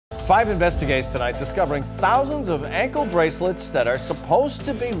5 investigates tonight, discovering thousands of ankle bracelets that are supposed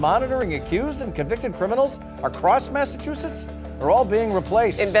to be monitoring accused and convicted criminals across Massachusetts are all being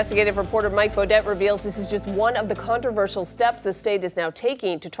replaced. Investigative reporter Mike Bodette reveals this is just one of the controversial steps the state is now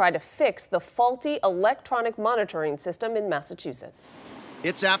taking to try to fix the faulty electronic monitoring system in Massachusetts.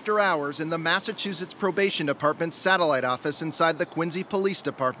 It's after hours, and the Massachusetts Probation Department's satellite office inside the Quincy Police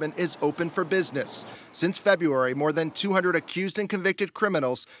Department is open for business. Since February, more than 200 accused and convicted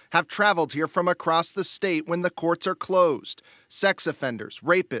criminals have traveled here from across the state when the courts are closed. Sex offenders,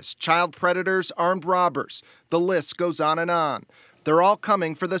 rapists, child predators, armed robbers. The list goes on and on. They're all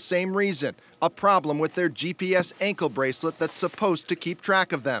coming for the same reason, a problem with their GPS ankle bracelet that's supposed to keep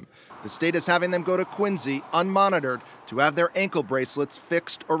track of them. The state is having them go to Quincy, unmonitored, to have their ankle bracelets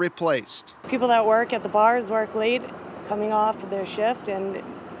fixed or replaced. People that work at the bars work late, coming off their shift and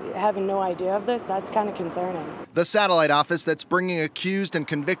having no idea of this, that's kind of concerning. The satellite office that's bringing accused and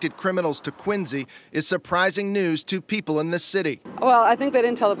convicted criminals to Quincy is surprising news to people in this city. Well, I think they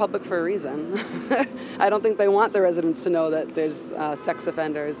didn't tell the public for a reason. I don't think they want the residents to know that there's sex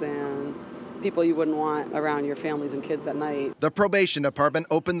offenders and people you wouldn't want around your families and kids at night. The probation department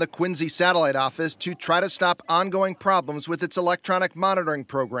opened the Quincy satellite office to try to stop ongoing problems with its electronic monitoring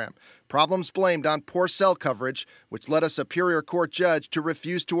program. Problems blamed on poor cell coverage, which led a Superior Court judge to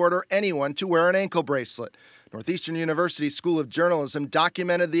refuse to order anyone to wear an ankle bracelet. Northeastern University School of Journalism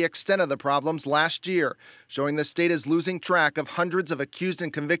documented the extent of the problems last year, showing the state is losing track of hundreds of accused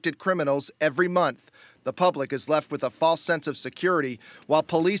and convicted criminals every month. The public is left with a false sense of security while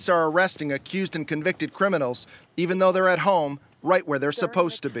police are arresting accused and convicted criminals, even though they're at home, right where they're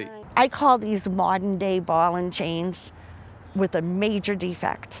supposed to be. I call these modern-day ball and chains with a major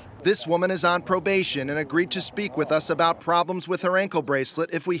defect. This woman is on probation and agreed to speak with us about problems with her ankle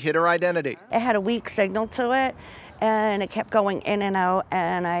bracelet if we hid her identity. It had a weak signal to it, and it kept going in and out,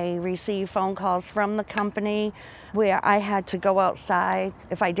 and I received phone calls from the company where I had to go outside.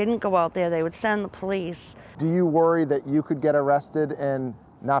 If I didn't go out there, they would send the police. Do you worry that you could get arrested and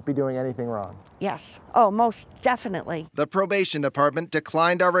not be doing anything wrong? Yes. Oh, most definitely. The probation department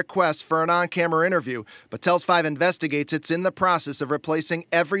declined our request for an on-camera interview, but tells 5 investigates it's in the process of replacing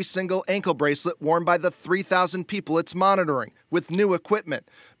every single ankle bracelet worn by the 3,000 people it's monitoring with new equipment.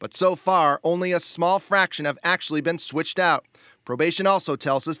 But so far, only a small fraction have actually been switched out. Probation also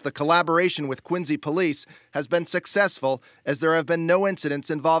tells us the collaboration with Quincy Police has been successful, as there have been no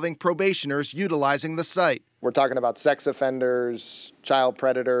incidents involving probationers utilizing the site. We're talking about sex offenders, child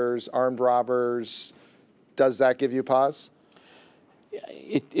predators, armed robbers. Does that give you pause?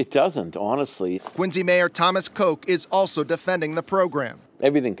 It doesn't, honestly. Quincy Mayor Thomas Koch is also defending the program.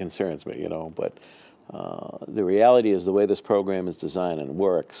 Everything concerns me, but the reality is the way this program is designed and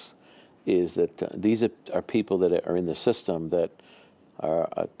works is that these are people that are in the system that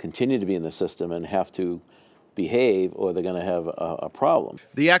continue to be in the system and have to behave, or they're going to have a problem.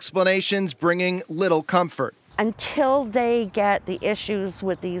 The explanations bringing little comfort. Until they get the issues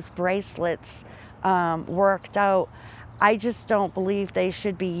with these bracelets worked out, I just don't believe they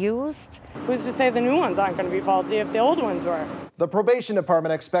should be used. Who's to say the new ones aren't going to be faulty if the old ones were? The probation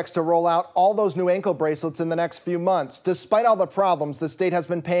department expects to roll out all those new ankle bracelets in the next few months. Despite all the problems, the state has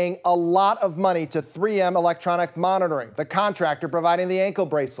been paying a lot of money to 3M Electronic Monitoring, the contractor providing the ankle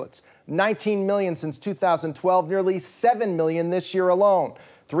bracelets. $19 million since 2012, nearly $7 million this year alone.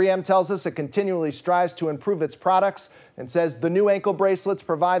 3M tells us it continually strives to improve its products and says the new ankle bracelets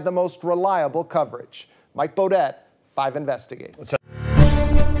provide the most reliable coverage. Mike Bodette, 5 Investigates.